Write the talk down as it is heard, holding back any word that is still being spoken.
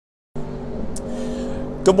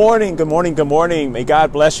Good morning, good morning, good morning. May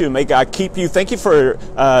God bless you. May God keep you. Thank you for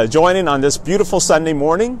joining on this beautiful Sunday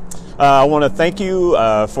morning. I want to thank you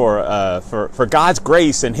for God's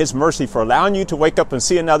grace and His mercy for allowing you to wake up and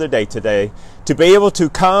see another day today, to be able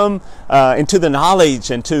to come into the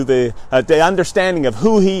knowledge and to the understanding of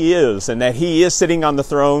who He is, and that He is sitting on the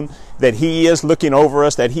throne, that He is looking over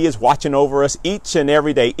us, that He is watching over us each and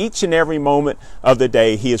every day, each and every moment of the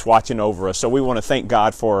day. He is watching over us. So we want to thank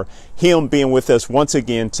God for Him being with us once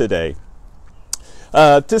again today.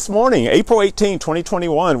 This morning, April 18,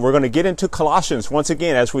 2021, we're going to get into Colossians once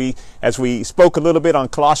again, as we spoke a little bit on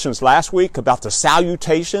Colossians last week about the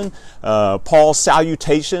salutation, Paul's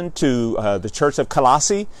salutation to the church of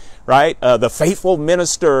Colossae, right? The faithful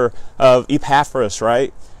minister of Epaphras,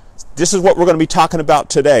 right? This is what we're going to be talking about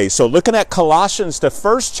today. So looking at Colossians, the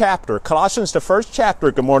first chapter,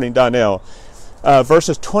 good morning, Donnell,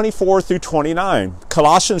 verses 24 through 29.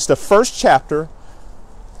 Colossians, the first chapter,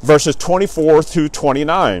 verses 24 through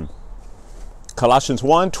 29. Colossians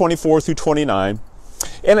 1, 24 through 29.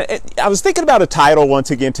 And I was thinking about a title once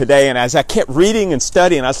again today, and as I kept reading and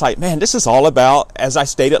studying, I was like, man, this is all about, as I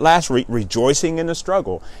stated last week, rejoicing in the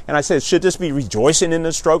struggle. And I said, should this be rejoicing in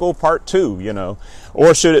the struggle part 2, you know?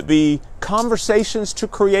 Or should it be conversations to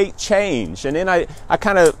create change? And then I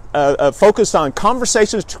kind of focused on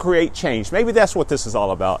conversations to create change. Maybe that's what this is all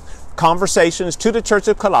about. Conversations to the church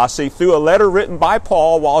of Colossae through a letter written by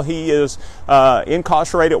Paul while he is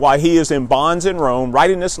incarcerated, while he is in bonds in Rome,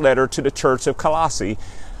 writing this letter to the church of Colossae,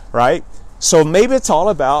 right? So maybe it's all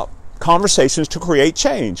about conversations to create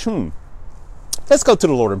change. Let's go to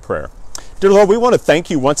the Lord in prayer. Dear Lord, we want to thank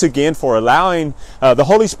you once again for allowing the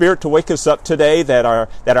Holy Spirit to wake us up today, that our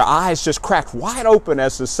eyes just cracked wide open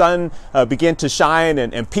as the sun began to shine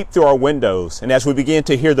and peep through our windows, and as we begin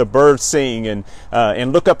to hear the birds sing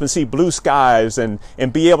and look up and see blue skies and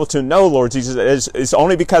be able to know, Lord Jesus, it's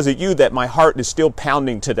only because of you that my heart is still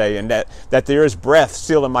pounding today, and that there is breath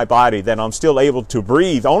still in my body, that I'm still able to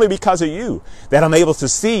breathe, only because of you, that I'm able to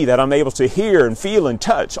see, that I'm able to hear and feel and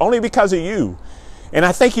touch, only because of you. And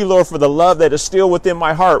I thank you, Lord, for the love that is still within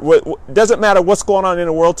my heart. It doesn't matter what's going on in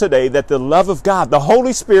the world today, that the love of God, the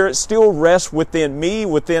Holy Spirit, still rests within me,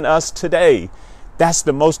 within us today. That's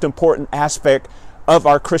the most important aspect of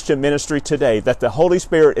our Christian ministry today, that the Holy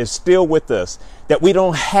Spirit is still with us, that we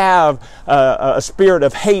don't have a spirit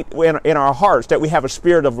of hate in our hearts, that we have a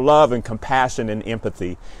spirit of love and compassion and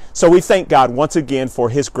empathy. So we thank God once again for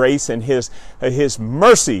His grace and His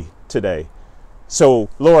mercy today. So,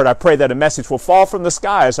 Lord, I pray that a message will fall from the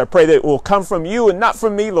skies. I pray that it will come from you and not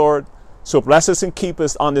from me, Lord. So bless us and keep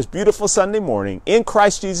us on this beautiful Sunday morning. In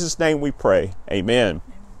Christ Jesus' name we pray. Amen.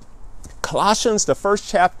 Colossians, the first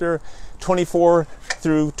chapter, 24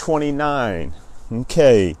 through 29.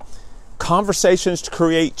 Okay. Conversations to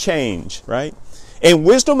create change, right? And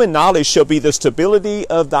wisdom and knowledge shall be the stability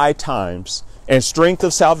of thy times, and strength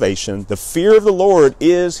of salvation. The fear of the Lord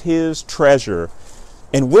is His treasure.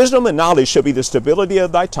 And wisdom and knowledge shall be the stability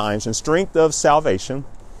of thy times, and strength of salvation.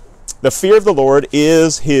 The fear of the Lord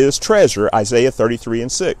is His treasure. Isaiah 33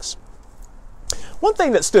 and 6. One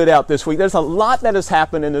thing that stood out this week, there's a lot that has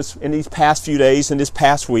happened in these past few days, in this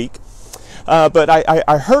past week. But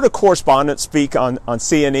I heard a correspondent speak on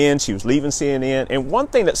CNN. She was leaving CNN. And one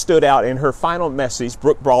thing that stood out in her final message,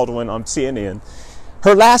 Brooke Baldwin on CNN,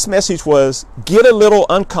 her last message was, get a little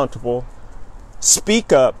uncomfortable,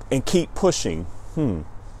 speak up, and keep pushing. And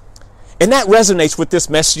that resonates with this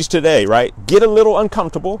message today, right? Get a little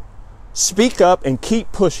uncomfortable, speak up, and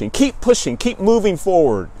keep pushing, keep moving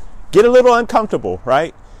forward. Get a little uncomfortable,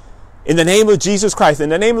 right? In the name of Jesus Christ, in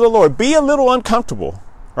the name of the Lord, be a little uncomfortable,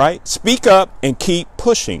 right? Speak up and keep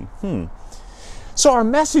pushing. So our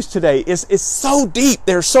message today is so deep.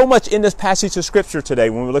 There's so much in this passage of Scripture today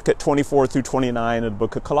when we look at 24 through 29 in the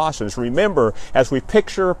book of Colossians. Remember, as we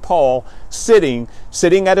picture Paul sitting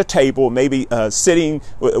at a table, maybe sitting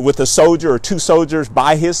with a soldier or two soldiers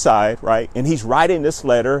by his side, right? And he's writing this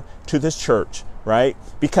letter to this church, right?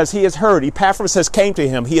 Because he has heard, Epaphras has came to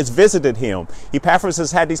him, he has visited him. Epaphras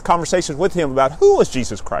has had these conversations with him about who was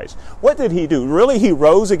Jesus Christ. What did he do? Really, he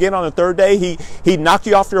rose again on the third day. He knocked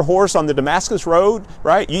you off your horse on the Damascus road,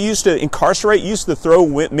 right? You used to incarcerate, you used to throw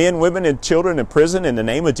men, women, and children in prison in the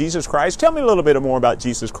name of Jesus Christ. Tell me a little bit more about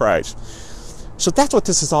Jesus Christ. So that's what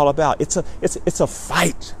this is all about. It's a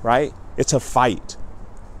fight, right? It's a fight.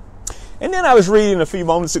 And then I was reading a few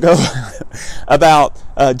moments ago about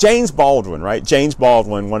James Baldwin, right? James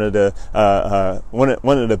Baldwin, one of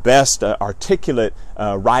the best articulate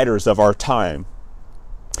writers of our time.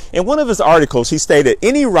 In one of his articles, he stated,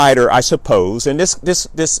 any writer, I suppose, and this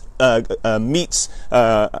meets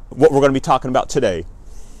what we're going to be talking about today.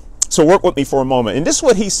 So work with me for a moment. And this is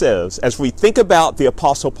what he says as we think about the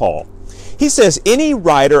Apostle Paul. He says, any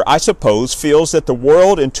writer, I suppose, feels that the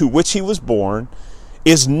world into which he was born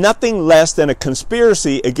is nothing less than a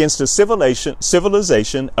conspiracy against the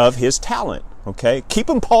civilization of his talent. Okay?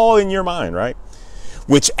 Keeping Paul in your mind, right?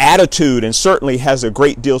 Which attitude, and certainly has a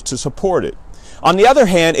great deal to support it. On the other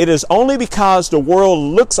hand, it is only because the world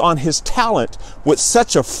looks on his talent with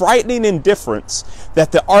such a frightening indifference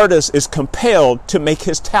that the artist is compelled to make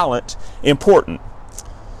his talent important.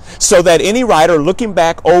 So that any writer looking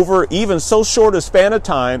back over even so short a span of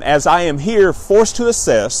time as I am here forced to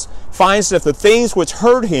assess, finds that the things which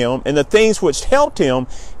hurt him and the things which helped him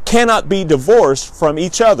cannot be divorced from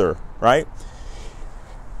each other, right?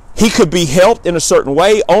 He could be helped in a certain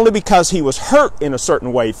way only because he was hurt in a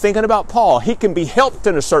certain way. Thinking about Paul, he can be helped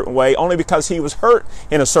in a certain way only because he was hurt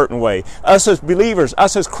in a certain way. Us as believers,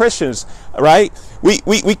 us as Christians, right? We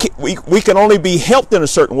can only be helped in a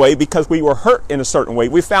certain way because we were hurt in a certain way.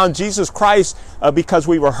 We found Jesus Christ because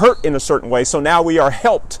we were hurt in a certain way. So now we are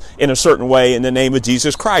helped in a certain way in the name of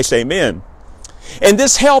Jesus Christ. Amen. And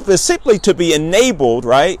this help is simply to be enabled,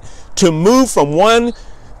 right, to move from one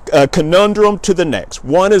conundrum to the next.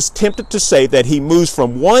 One is tempted to say that he moves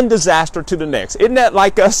from one disaster to the next. Isn't that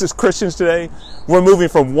like us as Christians today? We're moving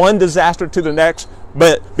from one disaster to the next,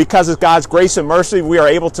 but because of God's grace and mercy, we are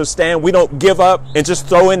able to stand. We don't give up and just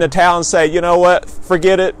throw in the towel and say, you know what,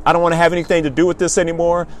 forget it. I don't want to have anything to do with this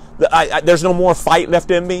anymore. There's no more fight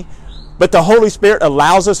left in me. But the Holy Spirit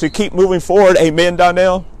allows us to keep moving forward. Amen,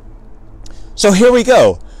 Donnell? So here we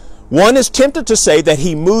go. One is tempted to say that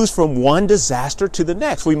he moves from one disaster to the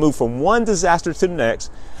next. We move from one disaster to the next,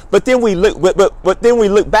 but then we look, but then we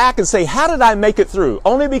look back and say, how did I make it through?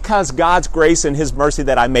 Only because God's grace and his mercy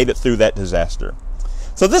that I made it through that disaster.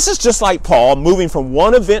 So this is just like Paul moving from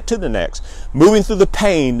one event to the next, moving through the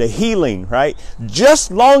pain, the healing, right? Just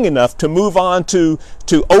long enough to move on to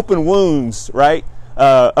open wounds, right?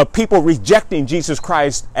 Of people rejecting Jesus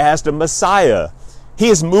Christ as the Messiah. He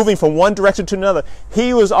is moving from one direction to another.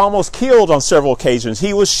 He was almost killed on several occasions.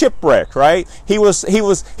 He was shipwrecked, right? He was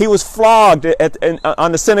flogged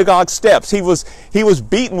on the synagogue steps. He was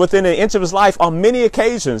beaten within an inch of his life on many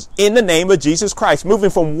occasions in the name of Jesus Christ, moving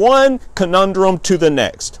from one conundrum to the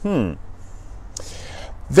next.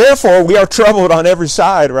 Therefore, we are troubled on every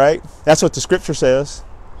side, right? That's what the scripture says.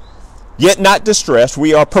 Yet not distressed.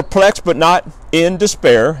 We are perplexed, but not in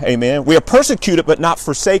despair. Amen. We are persecuted, but not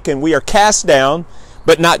forsaken. We are cast down,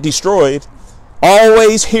 but not destroyed.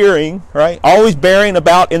 Always hearing, right? Always bearing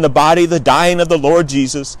about in the body the dying of the Lord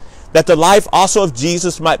Jesus, that the life also of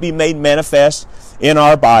Jesus might be made manifest in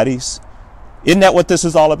our bodies. Isn't that what this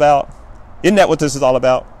is all about? Isn't that what this is all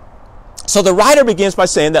about? So the writer begins by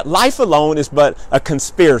saying that life alone is but a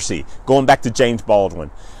conspiracy, going back to James Baldwin.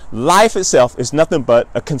 Life itself is nothing but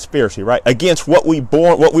a conspiracy, right? Against what we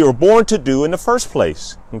were born to do in the first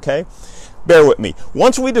place. Okay? Bear with me.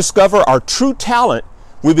 Once we discover our true talent,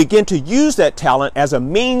 we begin to use that talent as a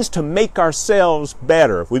means to make ourselves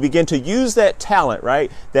better. We begin to use that talent,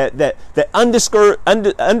 right? That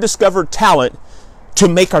undiscovered talent to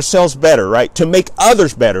make ourselves better, right? To make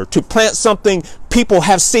others better, to plant something people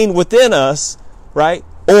have seen within us, right?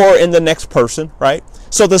 Or in the next person, right?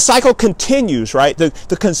 So the cycle continues, right?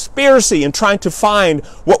 The conspiracy in trying to find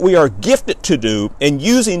what we are gifted to do and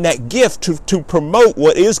using that gift to promote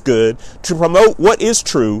what is good, to promote what is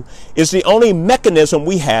true, is the only mechanism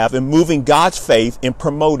we have in moving God's faith and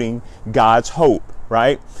promoting God's hope,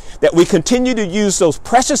 right? That we continue to use those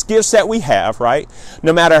precious gifts that we have, right?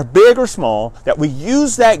 No matter big or small, that we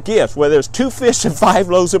use that gift, whether it's 2 fish and 5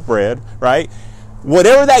 loaves of bread, right?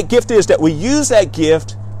 Whatever that gift is, that we use that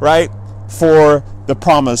gift, right, for the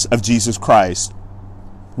promise of Jesus Christ.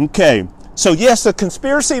 Okay, so yes, the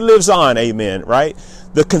conspiracy lives on, amen, right?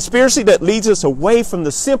 The conspiracy that leads us away from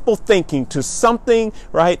the simple thinking to something,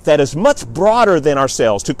 right, that is much broader than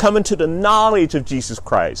ourselves, to come into the knowledge of Jesus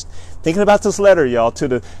Christ. Thinking about this letter, y'all, to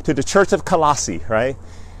the church of Colossae, right?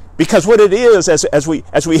 Because what it is, as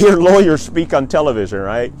we hear lawyers speak on television,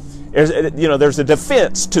 right? There's a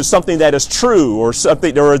defense to something that is true, or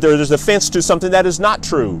there's a defense to something that is not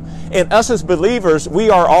true. And us as believers,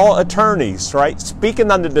 we are all attorneys, right?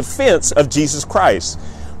 Speaking on the defense of Jesus Christ.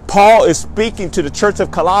 Paul is speaking to the church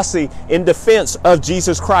of Colossae in defense of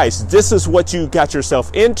Jesus Christ. This is what you got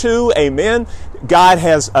yourself into. Amen. God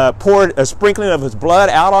has poured a sprinkling of his blood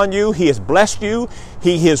out on you. He has blessed you.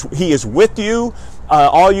 He is with you.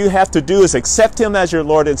 All you have to do is accept him as your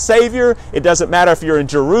Lord and Savior. It doesn't matter if you're in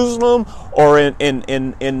Jerusalem or in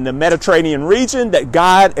the Mediterranean region, that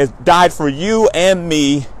God has died for you and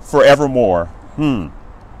me forevermore.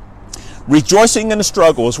 Rejoicing in the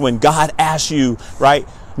struggle is when God asks you, right,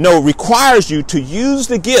 No, requires you to use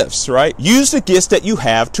the gifts, right? Use the gifts that you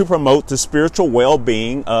have to promote the spiritual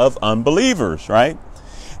well-being of unbelievers, right?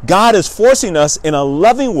 God is forcing us in a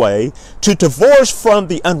loving way to divorce from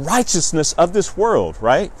the unrighteousness of this world,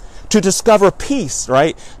 right? To discover peace,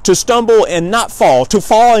 right? To stumble and not fall, to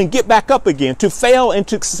fall and get back up again, to fail and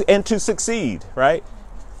to succeed, right?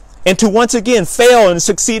 And to once again fail and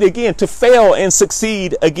succeed again, to fail and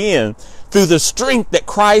succeed again through the strength that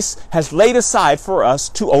Christ has laid aside for us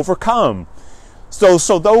to overcome.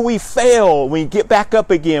 So though we fail, we get back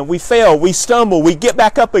up again. We fail, we stumble, we get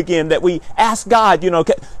back up again. That we ask God,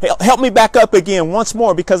 help me back up again once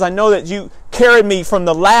more, because I know that you carried me from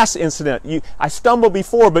the last incident. I stumbled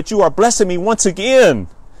before, but you are blessing me once again.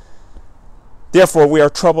 Therefore, we are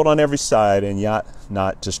troubled on every side and yet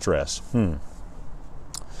not distressed.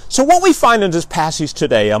 So what we find in this passage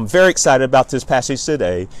today, I'm very excited about this passage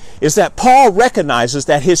today, is that Paul recognizes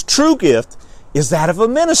that his true gift is that of a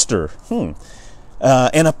minister.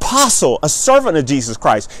 An apostle, a servant of Jesus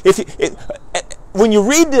Christ. When you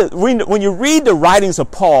read the writings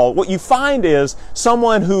of Paul, what you find is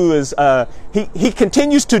someone who is he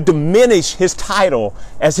continues to diminish his title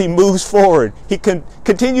as he moves forward. He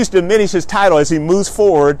continues to diminish his title as he moves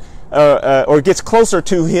forward or gets closer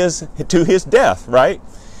to his death. Right?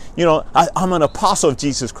 I'm an apostle of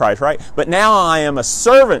Jesus Christ, right? But now I am a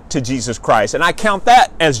servant to Jesus Christ, and I count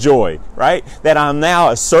that as joy, right? That I'm now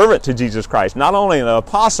a servant to Jesus Christ, not only an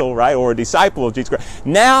apostle, right, or a disciple of Jesus Christ.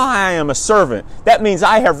 Now I am a servant. That means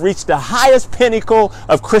I have reached the highest pinnacle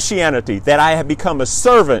of Christianity, that I have become a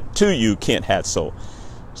servant to you, Kent Hatzel.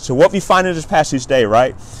 So what we find in this passage today,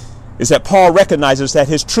 right, is that Paul recognizes that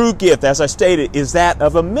his true gift, as I stated, is that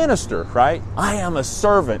of a minister, right? I am a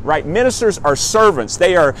servant, right? Ministers are servants.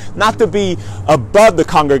 They are not to be above the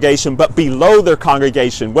congregation, but below their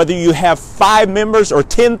congregation. Whether you have 5 members or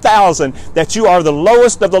 10,000, that you are the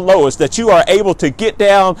lowest of the lowest, that you are able to get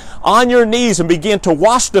down on your knees and begin to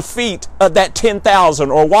wash the feet of that 10,000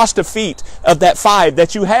 or wash the feet of that 5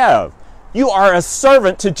 that you have. You are a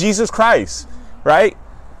servant to Jesus Christ, right?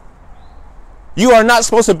 You are not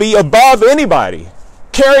supposed to be above anybody.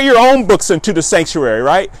 Carry your own books into the sanctuary,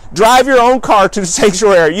 right? Drive your own car to the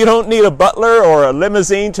sanctuary. You don't need a butler or a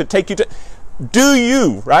limousine to take you to. Do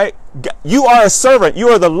you, right? You are a servant. You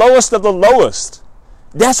are the lowest of the lowest.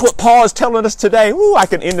 That's what Paul is telling us today. Ooh, I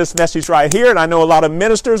can end this message right here, and I know a lot of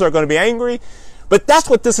ministers are going to be angry, but that's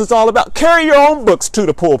what this is all about. Carry your own books to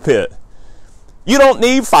the pulpit. You don't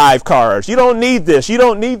need 5 cars. You don't need this. You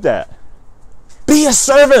don't need that. Be a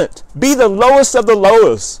servant. Be the lowest of the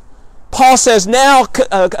lowest. Paul says, now,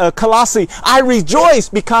 Colossae, I rejoice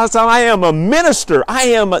because I am a minister. I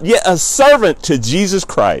am yet a servant to Jesus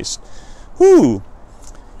Christ. Whew.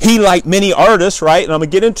 He, like many artists, right, and I'm going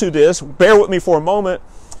to get into this, bear with me for a moment,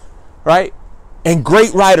 right, and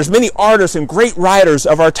great writers, many artists and great writers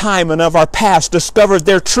of our time and of our past discovered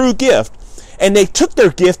their true gift. And they took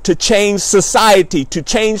their gift to change society, to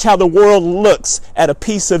change how the world looks at a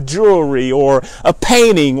piece of jewelry or a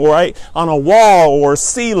painting, right, on a wall or a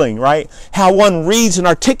ceiling, right? How one reads and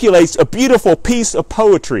articulates a beautiful piece of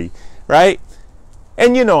poetry, right?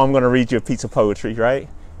 And I'm going to read you a piece of poetry, right?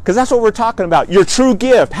 Because that's what we're talking about. Your true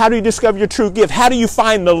gift. How do you discover your true gift? How do you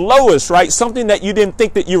find the lowest, right? Something that you didn't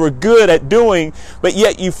think that you were good at doing, but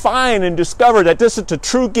yet you find and discover that this is the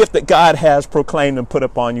true gift that God has proclaimed and put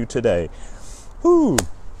upon you today. Whew.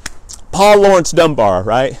 Paul Lawrence Dunbar,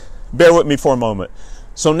 right? Bear with me for a moment.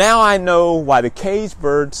 So now I know why the caged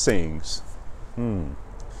bird sings.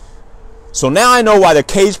 So now I know why the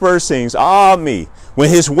caged bird sings. Ah, me. When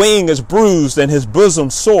his wing is bruised and his bosom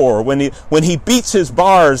sore, when he beats his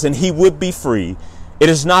bars and he would be free, it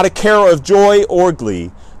is not a carol of joy or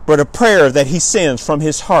glee, but a prayer that he sends from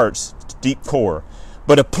his heart's deep core,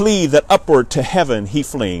 but a plea that upward to heaven he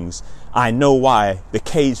flings. I know why the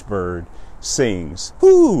caged bird sings.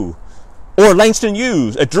 Whoo! Or Langston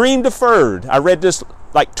Hughes, A Dream Deferred. I read this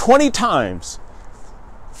like 20 times,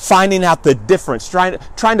 finding out the difference, trying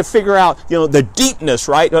to figure out, the deepness,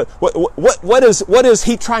 right? What is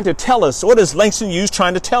he trying to tell us? What is Langston Hughes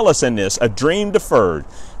trying to tell us in this? A dream deferred.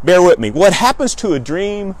 Bear with me. What happens to a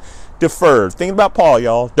dream deferred? Think about Paul,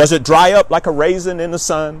 y'all. Does it dry up like a raisin in the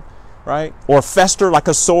sun, right? Or fester like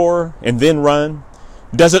a sore and then run?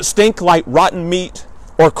 Does it stink like rotten meat?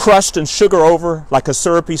 Or crushed and sugar over like a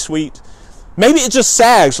syrupy sweet? Maybe it just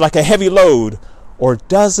sags like a heavy load. Or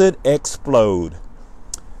does it explode?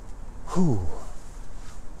 Whew.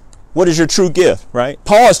 What is your true gift, right?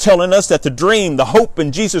 Paul is telling us that the dream, the hope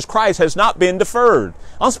in Jesus Christ has not been deferred.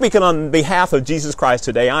 I'm speaking on behalf of Jesus Christ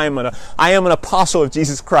today. I am an apostle of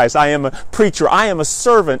Jesus Christ. I am a preacher. I am a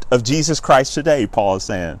servant of Jesus Christ today, Paul is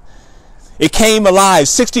saying. It came alive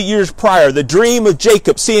 60 years prior. The dream of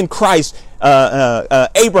Jacob seeing Christ,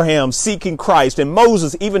 Abraham seeking Christ, and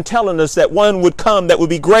Moses even telling us that one would come that would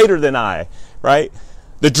be greater than I, right?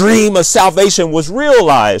 The dream of salvation was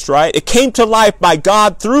realized, right? It came to life by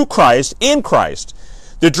God through Christ, in Christ.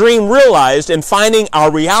 The dream realized in finding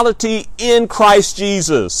our reality in Christ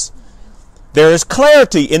Jesus. There is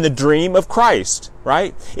clarity in the dream of Christ,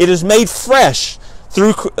 right? It is made fresh.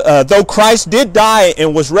 Though Christ did die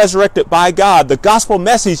and was resurrected by God, the gospel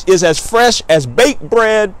message is as fresh as baked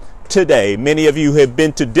bread today. Many of you have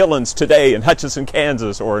been to Dillon's today in Hutchinson,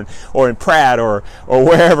 Kansas, or in Pratt, or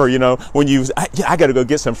wherever, you know, when I got to go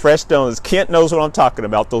get some fresh donuts. Kent knows what I'm talking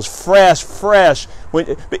about. Those fresh,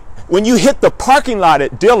 when you hit the parking lot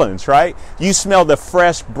at Dillon's, right, you smell the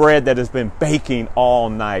fresh bread that has been baking all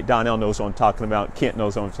night. Donnell knows what I'm talking about. Kent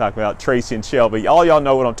knows what I'm talking about. Tracy and Shelby, all y'all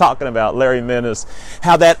know what I'm talking about. Larry Menace,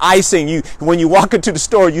 how that icing, when you walk into the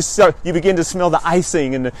store, you begin to smell the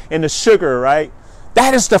icing and the sugar, right?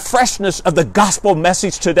 That is the freshness of the gospel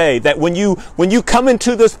message today, that when you come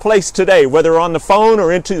into this place today, whether on the phone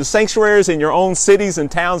or into the sanctuaries in your own cities and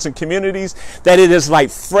towns and communities, that it is like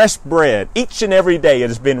fresh bread. Each and every day it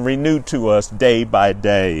has been renewed to us day by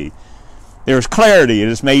day. There is clarity. It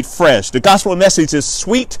is made fresh. The gospel message is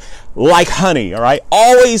sweet like honey, all right?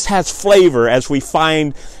 Always has flavor, as we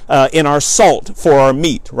find in our salt for our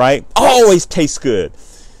meat, right? Always tastes good.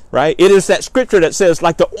 Right? It is that scripture that says,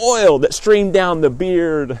 like the oil that streamed down the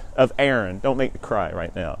beard of Aaron. Don't make me cry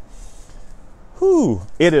right now. Whew,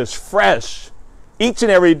 it is fresh each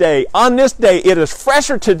and every day. On this day, it is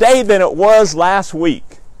fresher today than it was last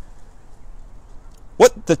week.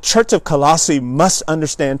 What the church of Colossae must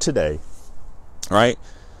understand today, right?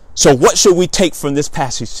 So what should we take from this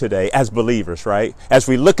passage today as believers, right? As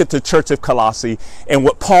we look at the church of Colossae and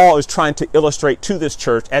what Paul is trying to illustrate to this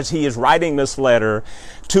church as he is writing this letter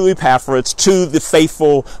to Epaphras, to the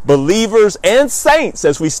faithful believers and saints,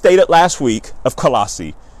 as we stated last week, of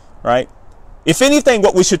Colossae, right? If anything,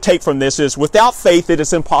 what we should take from this is, without faith, it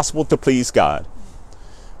is impossible to please God.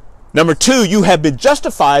 Number two, you have been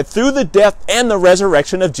justified through the death and the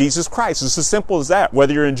resurrection of Jesus Christ. It's as simple as that,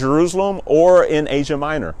 whether you're in Jerusalem or in Asia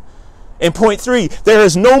Minor. And point three, there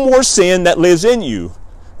is no more sin that lives in you,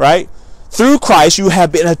 right? Through Christ, you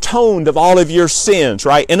have been atoned of all of your sins,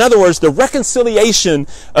 right? In other words, the reconciliation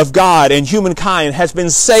of God and humankind has been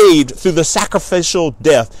saved through the sacrificial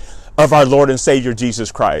death of our Lord and Savior Jesus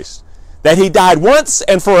Christ. That he died once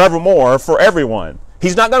and forevermore for everyone.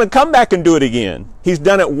 He's not going to come back and do it again. He's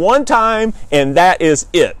done it one time, and that is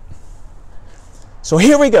it. So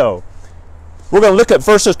here we go. We're going to look at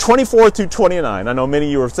verses 24 through 29. I know many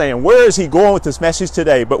of you are saying, where is he going with this message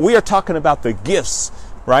today? But we are talking about the gifts,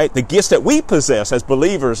 right? The gifts that we possess as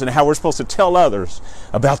believers and how we're supposed to tell others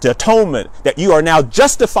about the atonement, that you are now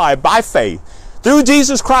justified by faith through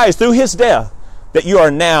Jesus Christ, through his death, that you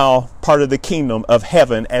are now part of the kingdom of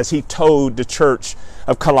heaven, as he told the church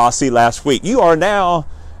of Colossae last week. You are now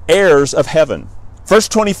heirs of heaven. Verse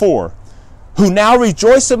 24, who now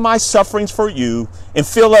rejoice in my sufferings for you, and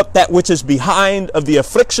fill up that which is behind of the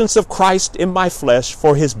afflictions of Christ in my flesh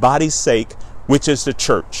for his body's sake, which is the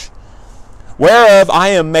church, whereof I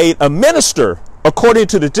am made a minister according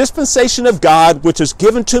to the dispensation of God, which is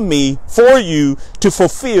given to me for you to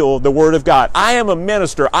fulfill the word of God. I am a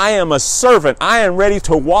minister. I am a servant. I am ready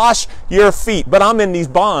to wash your feet, but I'm in these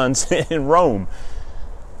bonds in Rome.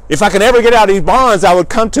 If I could ever get out of these bonds, I would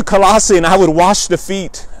come to Colossae and I would wash the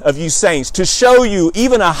feet of you saints to show you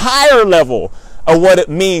even a higher level of what it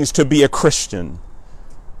means to be a Christian.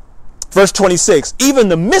 Verse 26, even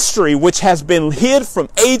the mystery which has been hid from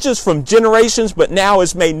ages, from generations, but now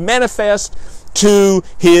is made manifest to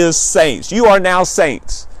his saints. You are now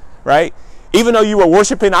saints, right? Even though you were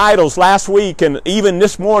worshiping idols last week and even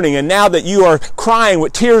this morning, and now that you are crying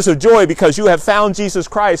with tears of joy because you have found Jesus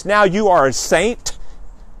Christ, now you are a saint.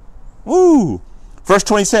 Woo! Verse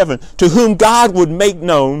 27, to whom God would make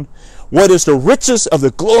known what is the riches of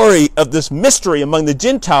the glory of this mystery among the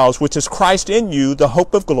Gentiles, which is Christ in you, the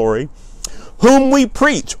hope of glory, whom we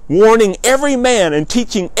preach, warning every man and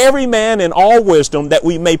teaching every man in all wisdom, that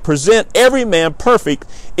we may present every man perfect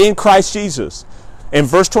in Christ Jesus. And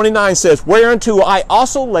verse 29 says, whereunto I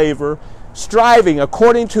also labor, striving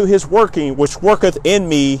according to his working, which worketh in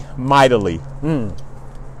me mightily.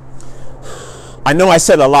 I know I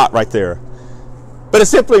said a lot right there, but it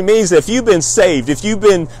simply means that if you've been saved,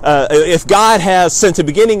 if God has since the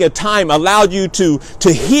beginning of time allowed you to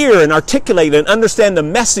hear and articulate and understand the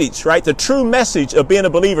message, right, the true message of being a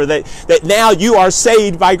believer, that now you are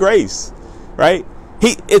saved by grace, right?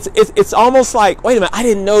 It's almost like, wait a minute, I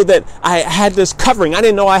didn't know that I had this covering. I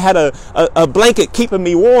didn't know I had a blanket keeping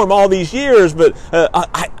me warm all these years, but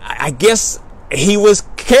I guess he was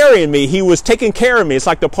carrying me. He was taking care of me. It's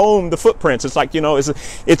like the poem, The Footprints. It's like,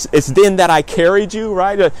 it's then that I carried you,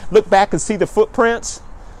 right? Look back and see the footprints,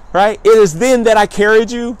 right? It is then that I carried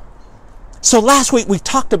you. So last week we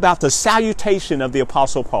talked about the salutation of the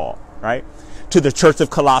Apostle Paul, right? To the church of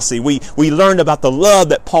Colossae. We learned about the love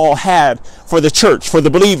that Paul had for the church, for the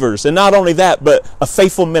believers. And not only that, but a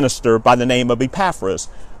faithful minister by the name of Epaphras,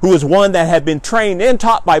 who was one that had been trained and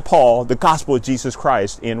taught by Paul the gospel of Jesus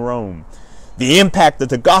Christ in Rome. The impact that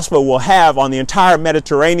the gospel will have on the entire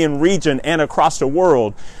Mediterranean region and across the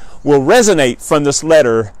world will resonate from this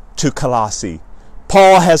letter to Colossae.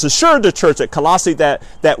 Paul has assured the church at Colossae that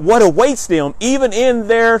what awaits them, even in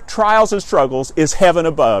their trials and struggles, is heaven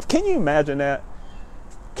above. Can you imagine that?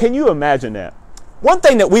 Can you imagine that? One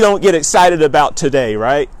thing that we don't get excited about today,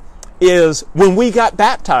 right, is when we got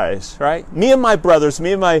baptized, right? Me and my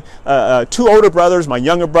two older brothers, my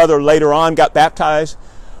younger brother later on got baptized.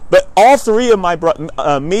 But all three of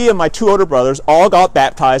me and my two older brothers all got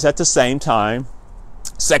baptized at the same time.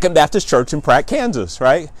 Second Baptist Church in Pratt, Kansas,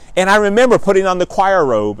 right? And I remember putting on the choir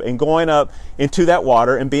robe and going up into that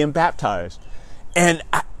water and being baptized. And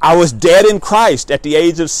I was dead in Christ at the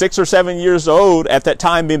age of 6 or 7 years old at that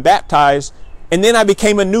time, being baptized. And then I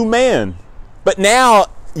became a new man. But now,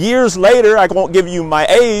 years later, I won't give you my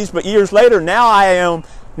age, but years later, now I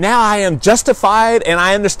am justified, and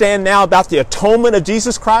I understand now about the atonement of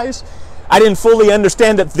Jesus Christ. I didn't fully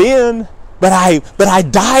understand it then, but I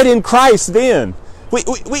died in Christ then.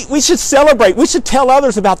 We should celebrate. We should tell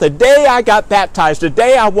others about the day I got baptized, the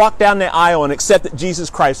day I walked down the aisle and accepted Jesus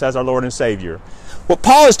Christ as our Lord and Savior. What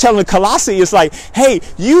Paul is telling Colossae is like, hey,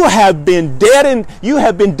 you have been dead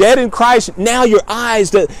in Christ. Now your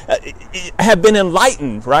eyes have been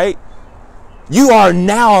enlightened, right? You are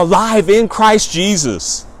now alive in Christ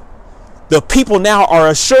Jesus. The people now are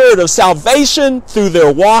assured of salvation through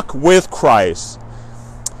their walk with Christ,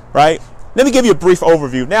 right? Let me give you a brief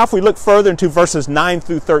overview. Now, if we look further into verses 9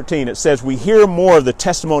 through 13, it says, we hear more of the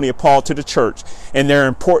testimony of Paul to the church and their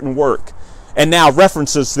important work, and now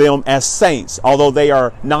references them as saints. Although they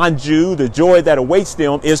are non-Jew, the joy that awaits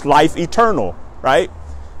them is life eternal, right?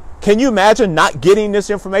 Can you imagine not getting this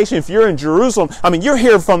information? If you're in Jerusalem, I mean, you're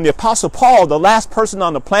hearing from the Apostle Paul, the last person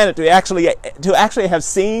on the planet to actually have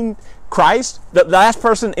seen Christ. The last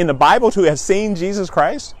person in the Bible to have seen Jesus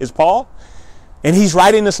Christ is Paul. And he's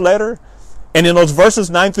writing this letter. And in those verses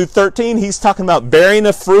 9 through 13, he's talking about bearing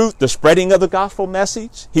the fruit, the spreading of the gospel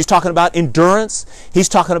message. He's talking about endurance. He's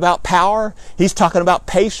talking about power. He's talking about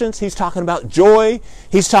patience. He's talking about joy.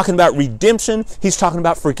 He's talking about redemption. He's talking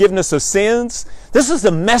about forgiveness of sins. This is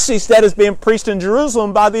the message that is being preached in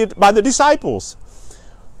Jerusalem by the disciples.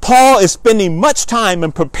 Paul is spending much time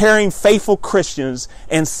in preparing faithful Christians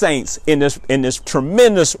and saints in this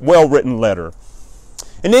tremendous, well-written letter.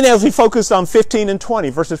 And then as we focus on 15 and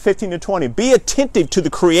 20, verses 15 and 20, be attentive to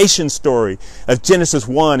the creation story of Genesis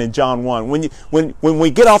 1 and John 1. When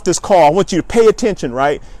we get off this call, I want you to pay attention,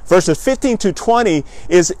 right? Verses 15 to 20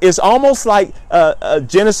 is almost like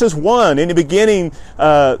Genesis 1. In the beginning,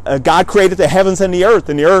 God created the heavens and the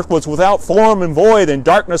earth was without form and void, and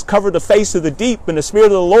darkness covered the face of the deep, and the Spirit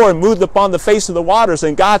of the Lord moved upon the face of the waters,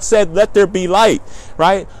 and God said, let there be light,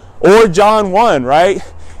 right? Or John 1, right?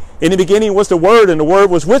 In the beginning was the Word, and the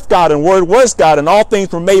Word was with God, and the Word was God, and all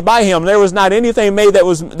things were made by Him. There was not anything made that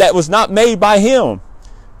was not made by Him,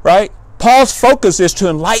 right? Paul's focus is to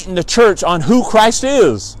enlighten the church on who Christ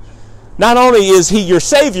is. Not only is He your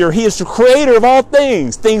Savior, He is the Creator of all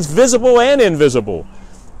things visible and invisible.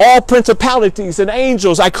 All principalities and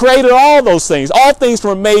angels, I created all those things. All things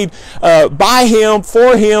were made by Him,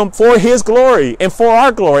 for His glory, and for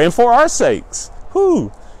our sakes.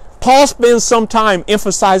 Who? Paul spends some time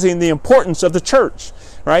emphasizing the importance of the church,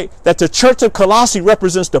 right? That the church of Colossae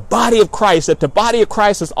represents the body of Christ, that the body of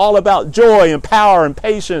Christ is all about joy and power and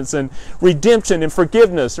patience and redemption and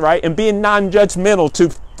forgiveness, right? And being non-judgmental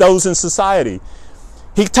to those in society.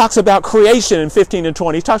 He talks about creation in 15 and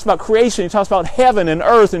 20. He talks about creation. He talks about heaven and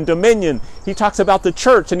earth and dominion. He talks about the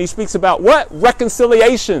church, and he speaks about what?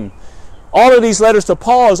 Reconciliation. All of these letters to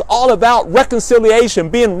Paul is all about reconciliation,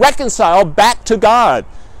 being reconciled back to God.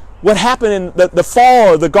 What happened in the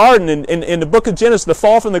fall of the garden in the book of Genesis, the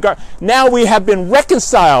fall from the garden. Now we have been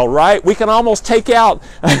reconciled, right? We can almost take out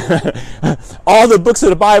all the books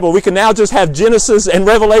of the Bible. We can now just have Genesis and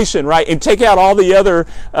Revelation, right? And take out all the other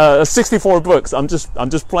 64 books. I'm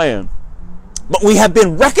just playing. But we have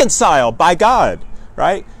been reconciled by God,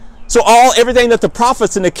 right? So everything that the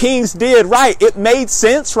prophets and the kings did, right? It made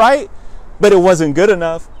sense, right? but it wasn't good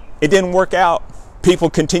enough. It didn't work out. People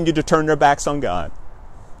continued to turn their backs on God.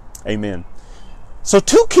 Amen. So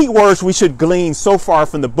two key words we should glean so far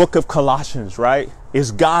from the book of Colossians, right,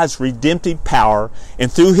 is God's redemptive power.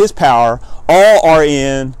 And through his power, all are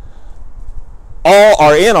in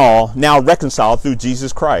all now reconciled through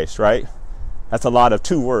Jesus Christ, right? That's a lot of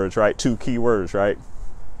two words, right? Two key words, right?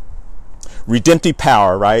 Redemptive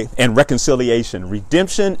power, right? And reconciliation.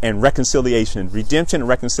 Redemption and reconciliation. Redemption and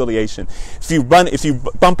reconciliation. If you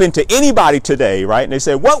bump into anybody today, right, and they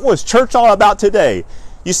say, what was church all about today?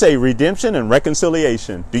 You say redemption and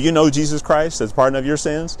reconciliation. Do you know Jesus Christ as pardon of your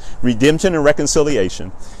sins? Redemption and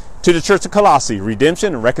reconciliation. To the church of Colossae,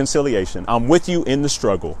 redemption and reconciliation. I'm with you in the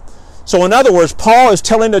struggle. So in other words, Paul is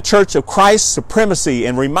telling the church of Christ's supremacy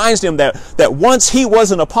and reminds them that once he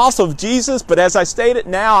was an apostle of Jesus, but as I stated,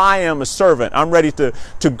 now I am a servant. I'm ready to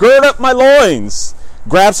gird up my loins,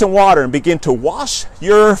 grab some water, and begin to wash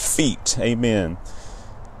your feet. Amen.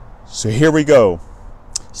 So here we go.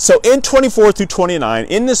 So in 24 through 29,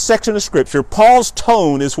 in this section of scripture, Paul's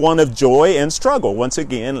tone is one of joy and struggle. Once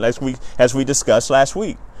again, as we discussed last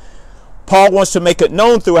week. Paul wants to make it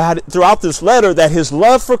known throughout this letter that his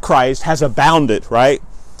love for Christ has abounded, right?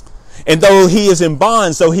 And though he is in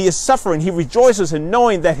bonds, though he is suffering, he rejoices in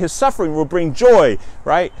knowing that his suffering will bring joy,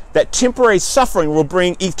 right? That temporary suffering will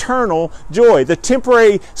bring eternal joy. The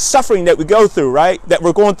temporary suffering that we go through, right? That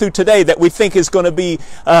we're going through today, that we think is going to be,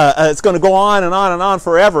 it's going to go on and on and on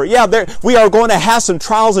forever. Yeah, we are going to have some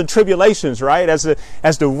trials and tribulations, right? As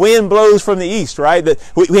the wind blows from the east, right? That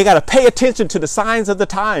we got to pay attention to the signs of the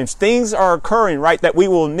times. Things are occurring, right? That we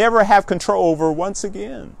will never have control over once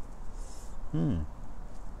again.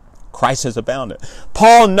 Christ has abounded.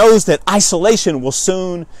 Paul knows that isolation will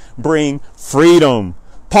soon bring freedom.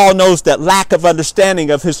 Paul knows that lack of understanding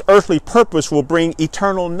of his earthly purpose will bring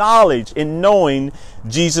eternal knowledge in knowing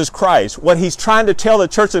Jesus Christ. What he's trying to tell the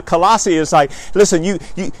church of Colossae is like, listen, you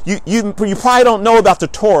probably don't know about the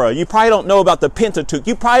Torah. You probably don't know about the Pentateuch.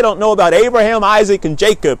 You probably don't know about Abraham, Isaac, and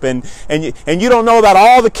Jacob. And you don't know about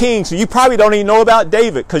all the kings. You probably don't even know about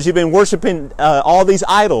David because you've been worshiping all these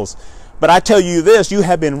idols. But I tell you this, you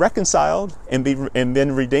have been reconciled and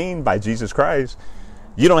been redeemed by Jesus Christ.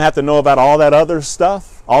 You don't have to know about all that other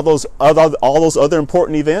stuff, all those other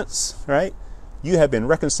important events, right? You have been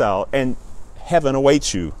reconciled and heaven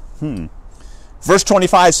awaits you. Verse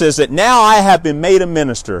 25 says that now I have been made a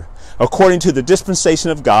minister according to the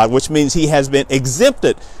dispensation of God, which means he has been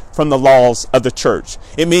exempted from the laws of the church.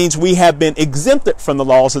 It means we have been exempted from the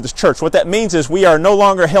laws of the church. What that means is we are no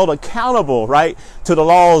longer held accountable, right, to the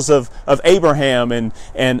laws of Abraham and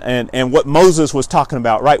what Moses was talking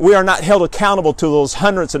about, right? We are not held accountable to those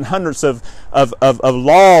hundreds and hundreds of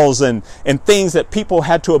laws and things that people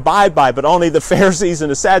had to abide by, but only the Pharisees and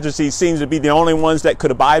the Sadducees seems to be the only ones that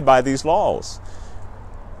could abide by these laws.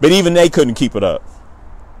 But even they couldn't keep it up,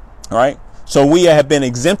 all right? So we have been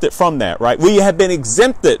exempted from that, right? We have been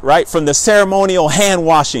exempted, right, from the ceremonial hand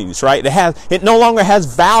washings, right? It no longer has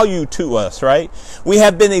value to us, right? We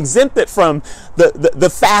have been exempted from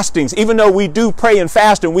the fastings, even though we do pray and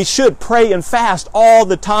fast, and we should pray and fast all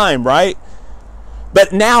the time, right?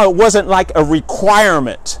 But now it wasn't like a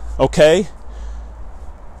requirement, okay?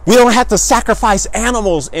 We don't have to sacrifice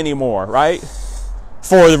animals anymore, right?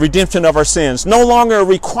 For the redemption of our sins. No longer a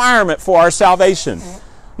requirement for our salvation.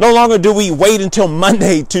 No longer do we wait until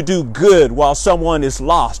Monday to do good while someone is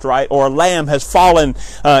lost, right? Or a lamb has fallen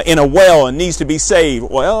in a well and needs to be saved.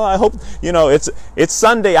 Well, I hope, it's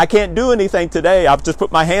Sunday. I can't do anything today. I've just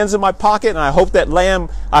put my hands in my pocket and I hope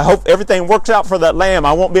everything works out for that lamb.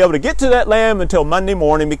 I won't be able to get to that lamb until Monday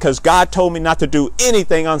morning because God told me not to do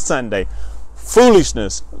anything on Sunday.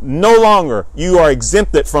 Foolishness. No longer. You are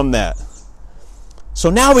exempted from that. So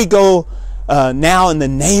now we go now in the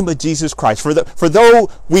name of Jesus Christ. For though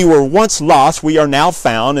we were once lost, we are now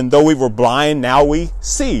found. And though we were blind, now we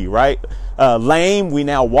see, right? Lame, we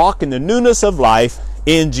now walk in the newness of life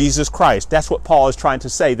in Jesus Christ. That's what Paul is trying to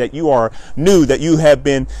say, that you are new, that you have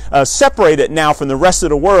been separated now from the rest of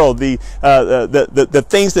the world. The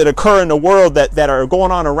things that occur in the world that are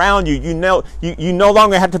going on around you, you no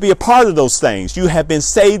longer have to be a part of those things. You have been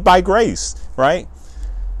saved by grace, right?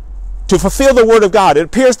 To fulfill the word of God. It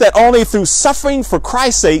appears that only through suffering for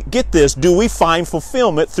Christ's sake, get this, do we find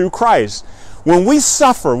fulfillment through Christ. When we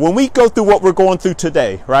suffer, when we go through what we're going through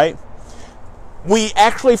today, right? we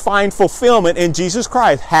actually find fulfillment in Jesus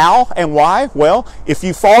Christ. How and why? Well, if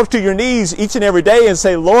you fall to your knees each and every day and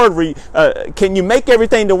say, Lord, can you make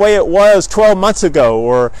everything the way it was 12 months ago?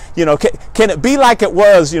 Or, can it be like it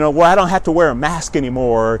was, where I don't have to wear a mask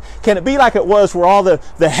anymore? Or can it be like it was where all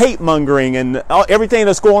the hate mongering and everything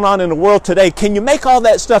that's going on in the world today, can you make all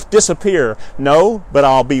that stuff disappear? No, but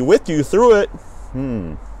I'll be with you through it.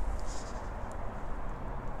 In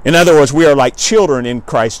other words, we are like children in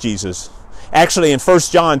Christ Jesus. Actually, in 1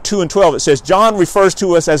 John 2 and 12, it says, John refers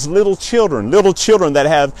to us as little children that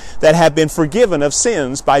have been forgiven of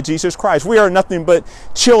sins by Jesus Christ. We are nothing but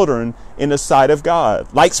children in the sight of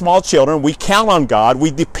God. Like small children, we count on God,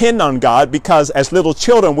 we depend on God, because as little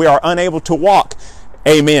children, we are unable to walk,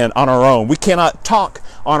 amen, on our own. We cannot talk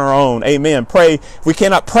on our own, amen. We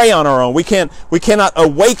cannot pray on our own. We cannot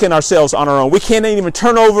awaken ourselves on our own. We can't even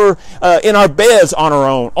turn over in our beds on our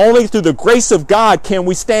own. Only through the grace of God can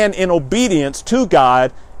we stand in obedience to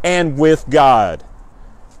God and with God.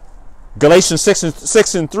 Galatians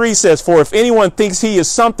 6 and 3 says, for if anyone thinks he is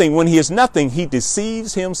something when he is nothing, he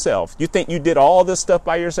deceives himself. You think you did all this stuff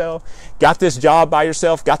by yourself? Got this job by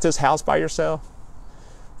yourself? Got this house by yourself?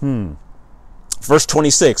 Verse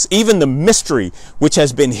 26, even the mystery which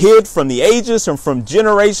has been hid from the ages and from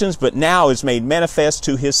generations, but now is made manifest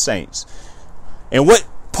to his saints. And what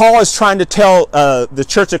Paul is trying to tell the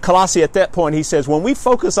church of Colossae at that point, he says, when we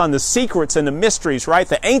focus on the secrets and the mysteries, right,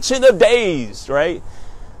 the Ancient of Days, right,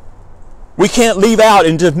 we can't leave out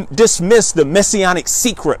and dismiss the messianic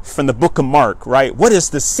secret from the book of Mark, right? What is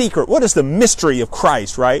the secret? What is the mystery of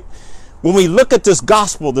Christ, right? When we look at this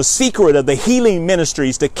gospel, the secret of the healing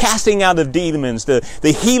ministries, the casting out of demons, the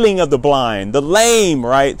healing of the blind, the lame,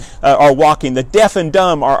 right, are walking, the deaf and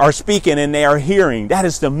dumb are speaking and they are hearing. That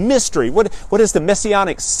is the mystery. What is the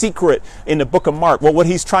messianic secret in the book of Mark? Well, what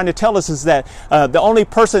he's trying to tell us is that the only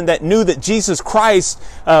person that knew that Jesus Christ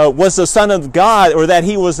was the Son of God, or that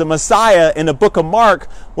he was the Messiah in the book of Mark,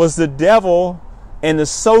 was the devil and the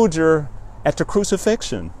soldier at the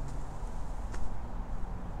crucifixion.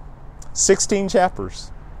 16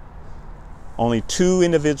 chapters. Only 2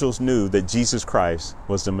 individuals knew that Jesus Christ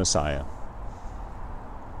was the Messiah.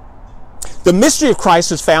 The mystery of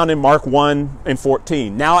Christ is found in Mark 1 and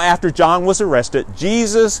 14. Now after John was arrested,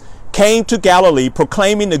 Jesus came to Galilee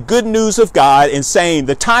proclaiming the good news of God and saying,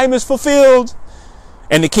 the time is fulfilled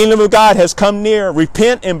and the kingdom of God has come near.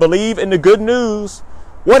 Repent and believe in the good news.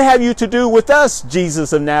 What have you to do with us,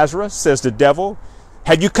 Jesus of Nazareth, says the devil.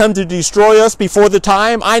 Have you come to destroy us before the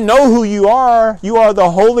time? I know who you are. You are the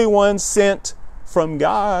Holy One sent from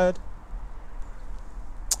God.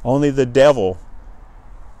 Only the devil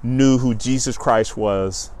knew who Jesus Christ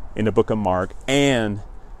was in the book of Mark, and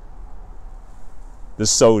the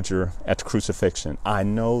soldier at the crucifixion. I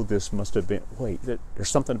know this must have been, wait, there's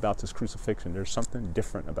something about this crucifixion. There's something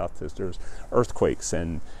different about this. There's earthquakes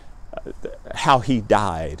and how he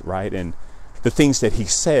died, right? And the things that he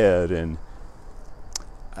said, and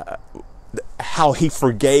how he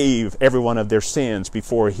forgave everyone of their sins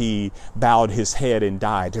before he bowed his head and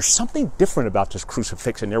died. There's something different about this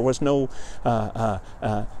crucifixion. There was no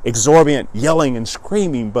exorbitant yelling and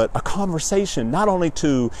screaming, but a conversation not only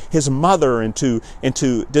to his mother and to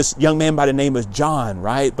this young man by the name of John,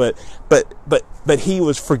 right? But he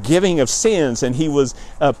was forgiving of sins, and he was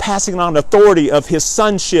passing on authority of his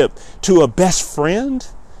sonship to a best friend.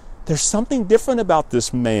 There's something different about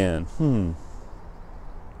this man.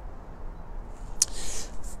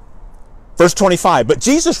 Verse 25, but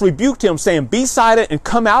Jesus rebuked him, saying, be silent and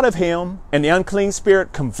come out of him. And the unclean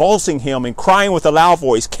spirit, convulsing him and crying with a loud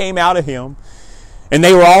voice, came out of him. And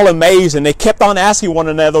they were all amazed, and they kept on asking one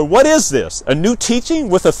another, what is this? A new teaching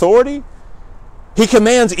with authority? He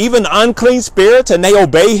commands even unclean spirits, and they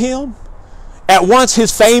obey him. At once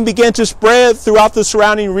his fame began to spread throughout the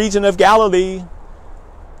surrounding region of Galilee.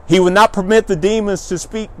 He would not permit the demons to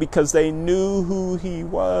speak because they knew who he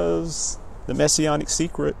was, the messianic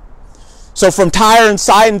secret. So from Tyre and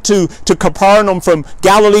Sidon to Capernaum, from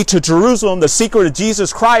Galilee to Jerusalem, the secret of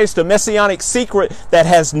Jesus Christ, the messianic secret that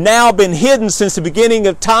has now been hidden since the beginning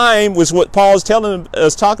of time, was what Paul is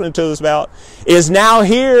talking to us about, is now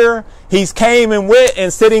here. He's came and went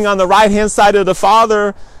and sitting on the right hand side of the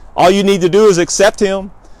Father. All you need to do is accept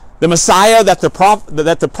him. The Messiah that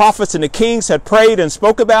the prophets and the kings had prayed and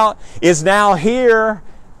spoke about is now here.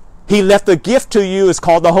 He left a gift to you. It's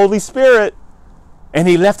called the Holy Spirit. And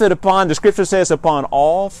he left it upon, the scripture says, upon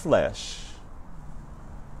all flesh.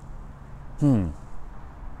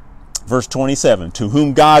 Verse 27, to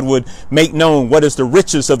whom God would make known what is the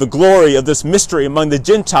riches of the glory of this mystery among the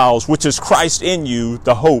Gentiles, which is Christ in you,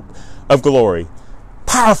 the hope of glory.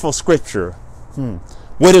 Powerful scripture.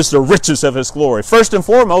 What is the riches of his glory? First and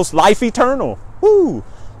foremost, life eternal. Woo!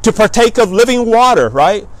 To partake of living water,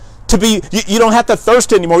 right? To be, you don't have to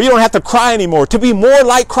thirst anymore. You don't have to cry anymore. To be more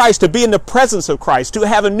like Christ, to be in the presence of Christ, to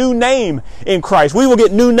have a new name in Christ. We will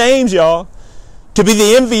get new names, y'all. To be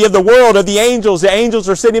the envy of the world, of the angels. The angels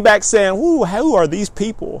are sitting back saying, who are these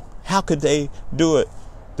people? How could they do it?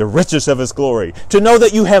 The riches of his glory. To know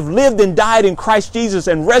that you have lived and died in Christ Jesus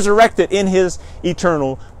and resurrected in his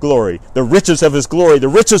eternal glory. The riches of his glory, the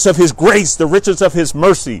riches of his grace, the riches of his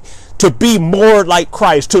mercy. To be more like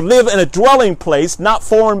Christ. To live in a dwelling place not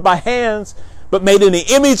formed by hands, but made in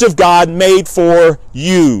the image of God, made for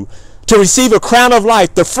you. To receive a crown of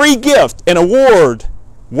life, the free gift, an award,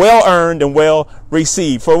 well earned and well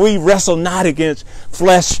received. For we wrestle not against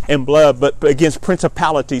flesh and blood, but against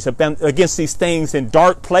principalities, against these things in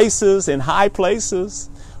dark places, in high places,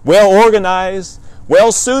 well organized,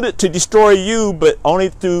 well suited to destroy you, but only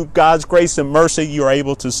through God's grace and mercy you are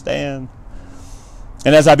able to stand.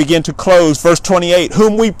 And as I begin to close, verse 28,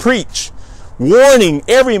 whom we preach, warning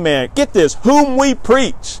every man, get this, whom we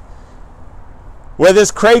preach. Whether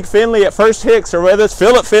it's Craig Finley at First Hicks or whether it's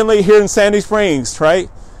Philip Finley here in Sandy Springs, right?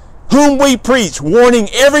 Whom we preach, warning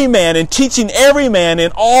every man and teaching every man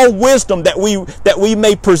in all wisdom, that we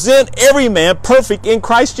may present every man perfect in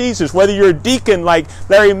Christ Jesus. Whether you're a deacon like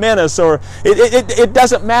Larry Menace, or it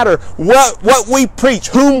doesn't matter what we preach,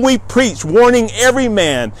 whom we preach, warning every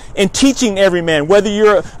man and teaching every man. Whether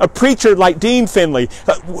you're a preacher like Dean Finley,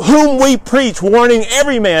 whom we preach, warning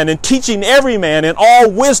every man and teaching every man in all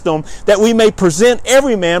wisdom, that we may present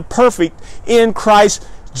every man perfect in Christ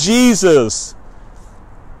Jesus.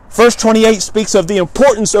 Verse 28 speaks of the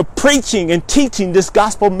importance of preaching and teaching this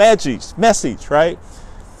gospel message, right?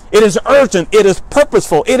 It is urgent. It is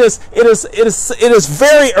purposeful. It is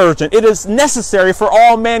very urgent. It is necessary for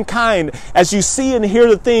all mankind. As you see and hear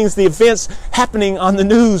the things, the events happening on the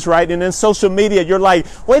news, right? And in social media, you're like,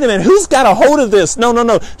 wait a minute, who's got a hold of this? No.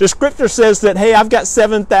 The scripture says that, hey, I've got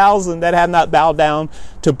 7,000 that have not bowed down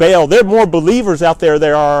to Baal. There are more believers out there than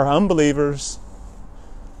there are unbelievers.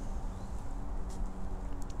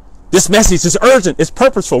 This message is urgent. It's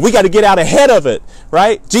purposeful. We got to get out ahead of it,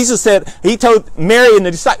 right? Jesus said, he told Mary and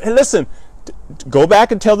the disciples, hey, listen, go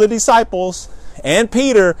back and tell the disciples and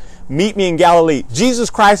Peter, meet me in Galilee. Jesus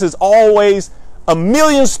Christ is always a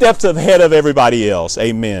million steps ahead of everybody else.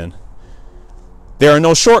 Amen. There are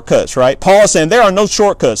no shortcuts, right? Paul is saying there are no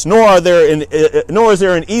shortcuts, nor is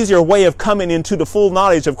there an easier way of coming into the full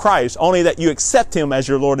knowledge of Christ, only that you accept him as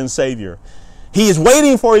your Lord and Savior. He is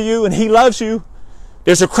waiting for you and he loves you.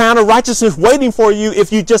 There's a crown of righteousness waiting for you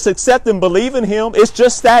if you just accept and believe in him. It's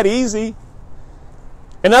just that easy.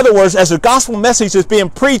 In other words, as the gospel message is being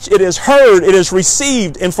preached, it is heard, it is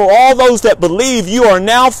received, and for all those that believe, you are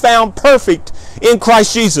now found perfect in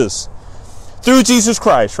Christ Jesus. Through Jesus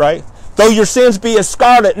Christ, right? Though your sins be as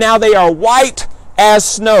scarlet, now they are white as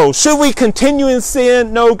snow. Should we continue in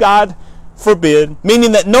sin? No, God forbid.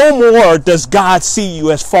 Meaning that no more does God see you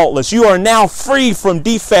as faultless. You are now free from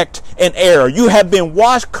defect and error. You have been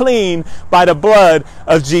washed clean by the blood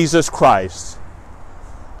of Jesus Christ.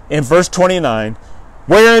 In verse 29,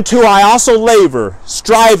 whereunto I also labor,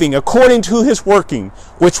 striving according to his working,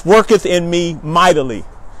 which worketh in me mightily.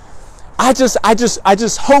 I just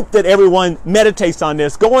hope that everyone meditates on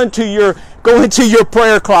this. Go into your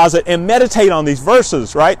prayer closet and meditate on these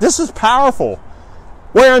verses, right? This is powerful.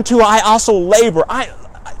 Whereunto I also labor.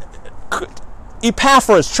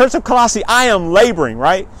 Epaphras, Church of Colossae, I am laboring,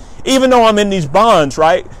 right? Even though I'm in these bonds,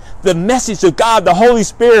 right? The message of God, the Holy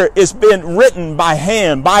Spirit, has been written by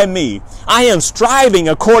hand, by me. I am striving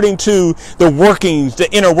according to the workings,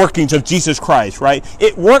 the inner workings of Jesus Christ, right?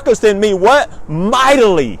 It worketh in me what?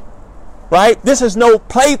 Mightily. Right? This is no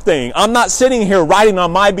plaything. I'm not sitting here writing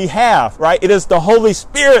on my behalf, right? It is the Holy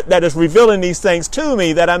Spirit that is revealing these things to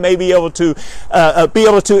me that I may be able to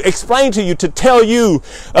explain to you, to tell you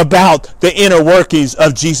about the inner workings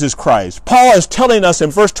of Jesus Christ. Paul is telling us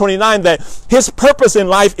in verse 29 that his purpose in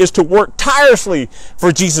life is to work tirelessly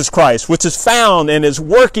for Jesus Christ, which is found and is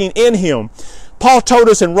working in him. Paul told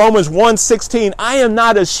us in Romans 1:16, I am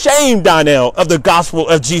not ashamed, Donnell, of the gospel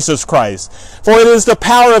of Jesus Christ. For it is the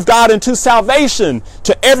power of God unto salvation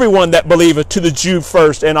to everyone that believeth, to the Jew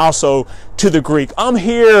first and also to the Greek. I'm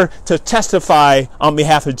here to testify on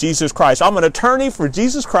behalf of Jesus Christ. I'm an attorney for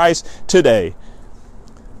Jesus Christ today.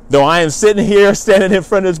 Though I am sitting here, standing in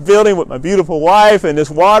front of this building with my beautiful wife and this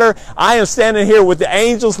water, I am standing here with the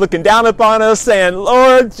angels looking down upon us saying,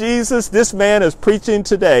 Lord Jesus, this man is preaching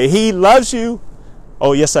today. He loves you.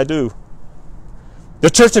 Oh, yes, I do. The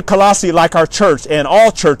church of Colossae, like our church and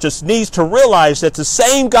all churches, needs to realize that the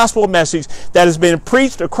same gospel message that has been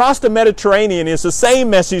preached across the Mediterranean is the same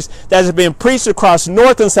message that has been preached across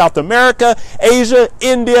North and South America, Asia,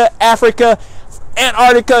 India, Africa,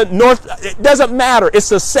 Antarctica, North. It doesn't matter. It's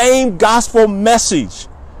the same gospel message.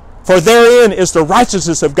 For therein is the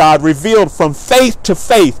righteousness of God revealed from faith to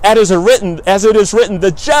faith. As it is written,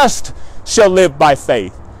 the just shall live by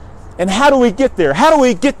faith. And how do we get there? How do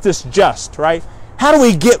we get this just, right? How do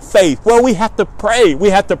we get faith? Well, we have to pray.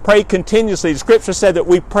 We have to pray continuously. The scripture said that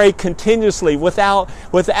we pray continuously without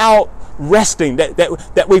resting,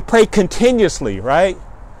 that we pray continuously, right?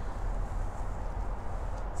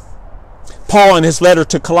 Paul, in his letter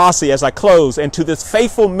to Colossae, as I close, and to this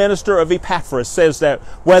faithful minister of Epaphras, says that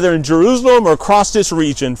whether in Jerusalem or across this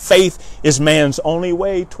region, faith is man's only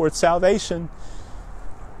way towards salvation.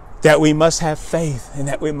 That we must have faith and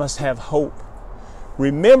that we must have hope.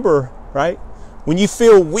 Remember, right? When you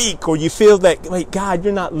feel weak, or you feel that, wait, God,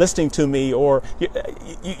 you're not listening to me, or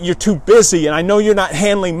you're too busy, and I know you're not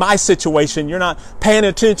handling my situation. You're not paying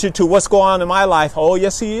attention to what's going on in my life. Oh,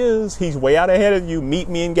 yes, he is. He's way out ahead of you. Meet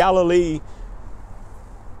me in Galilee.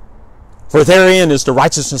 For therein is the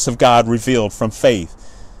righteousness of God revealed from faith.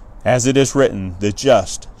 As it is written, the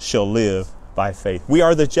just shall live by faith. We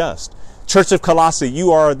are the just. Church of Colossae,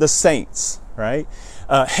 you are the saints, right?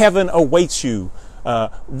 Heaven awaits you.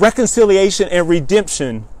 Reconciliation and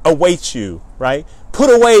redemption awaits you, right? Put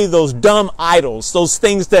away those dumb idols, those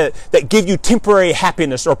things that give you temporary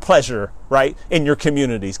happiness or pleasure, right, in your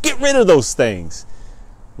communities. Get rid of those things.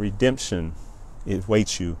 Redemption, it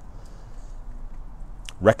awaits you.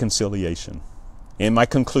 Reconciliation. In my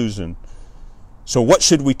conclusion, so what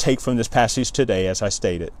should we take from this passage today, as I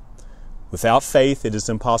stated? Without faith, it is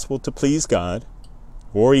impossible to please God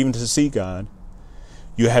or even to see God.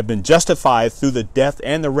 You have been justified through the death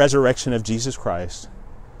and the resurrection of Jesus Christ.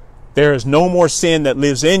 There is no more sin that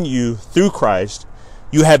lives in you through Christ.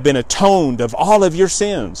 You have been atoned of all of your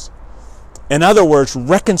sins. In other words,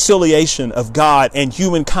 reconciliation of God and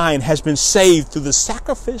humankind has been saved through the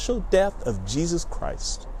sacrificial death of Jesus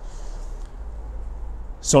Christ.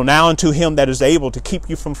 So now unto him that is able to keep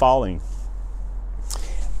you from falling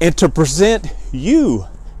and to present you,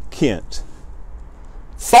 Kent,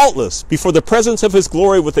 faultless before the presence of his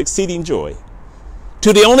glory with exceeding joy.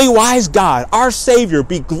 To the only wise God, our Savior,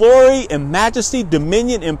 be glory and majesty,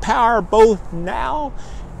 dominion and power, both now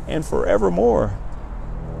and forevermore.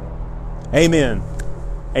 Amen.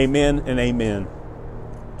 Amen and amen.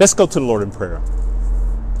 Let's go to the Lord in prayer.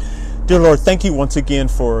 Dear Lord, thank you once again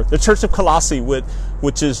for the Church of Colossae,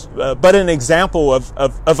 which is but an example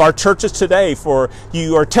of our churches today. For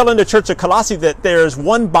you are telling the Church of Colossae that there is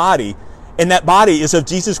one body, and that body is of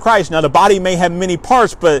Jesus Christ. Now, the body may have many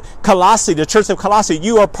parts, but Colossae, the Church of Colossae,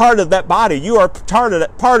 you are part of that body. You are part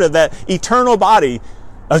of that eternal body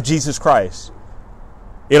of Jesus Christ.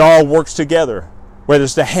 It all works together, whether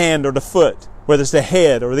it's the hand or the foot, whether it's the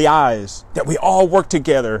head or the eyes, that we all work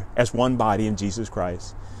together as one body in Jesus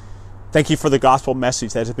Christ. Thank you for the gospel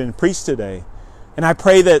message that has been preached today. And I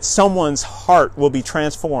pray that someone's heart will be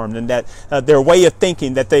transformed, and that their way of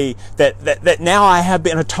thinking, that now I have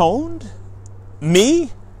been atoned, me,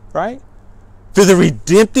 right? Through the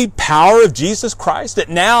redemptive power of Jesus Christ, that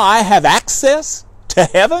now I have access to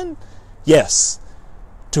heaven? Yes,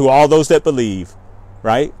 to all those that believe,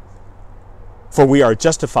 right? For we are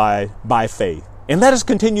justified by faith. And let us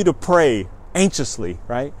continue to pray anxiously,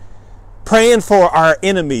 right? Praying for our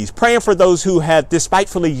enemies, praying for those who have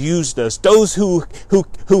despitefully used us, those who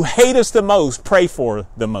hate us the most, pray for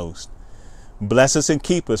the most. Bless us and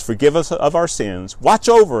keep us, forgive us of our sins, watch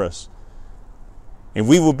over us, and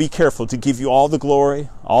we will be careful to give you all the glory,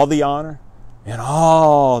 all the honor, and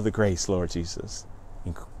all the grace, Lord Jesus.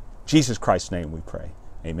 In Jesus Christ's name we pray.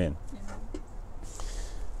 Amen.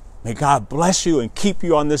 May God bless you and keep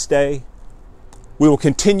you on this day. We will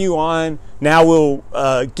continue on. Now we'll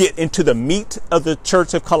get into the meat of the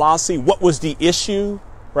Church of Colossae. What was the issue,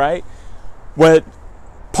 right? What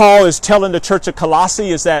Paul is telling the Church of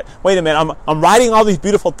Colossae is that, wait a minute, I'm writing all these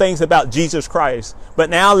beautiful things about Jesus Christ,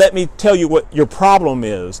 but now let me tell you what your problem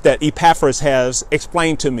is that Epaphras has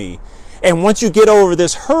explained to me. And once you get over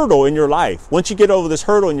this hurdle in your life,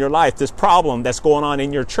 this problem that's going on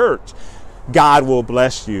in your church, God will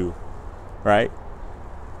bless you, right?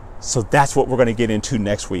 So that's what we're going to get into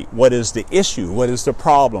next week. What is the issue? What is the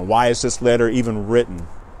problem? Why is this letter even written?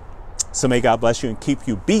 So may God bless you and keep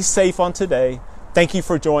you. Be safe on today. Thank you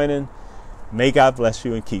for joining. May God bless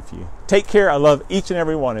you and keep you. Take care. I love each and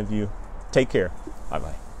every one of you. Take care.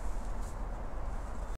 Bye-bye.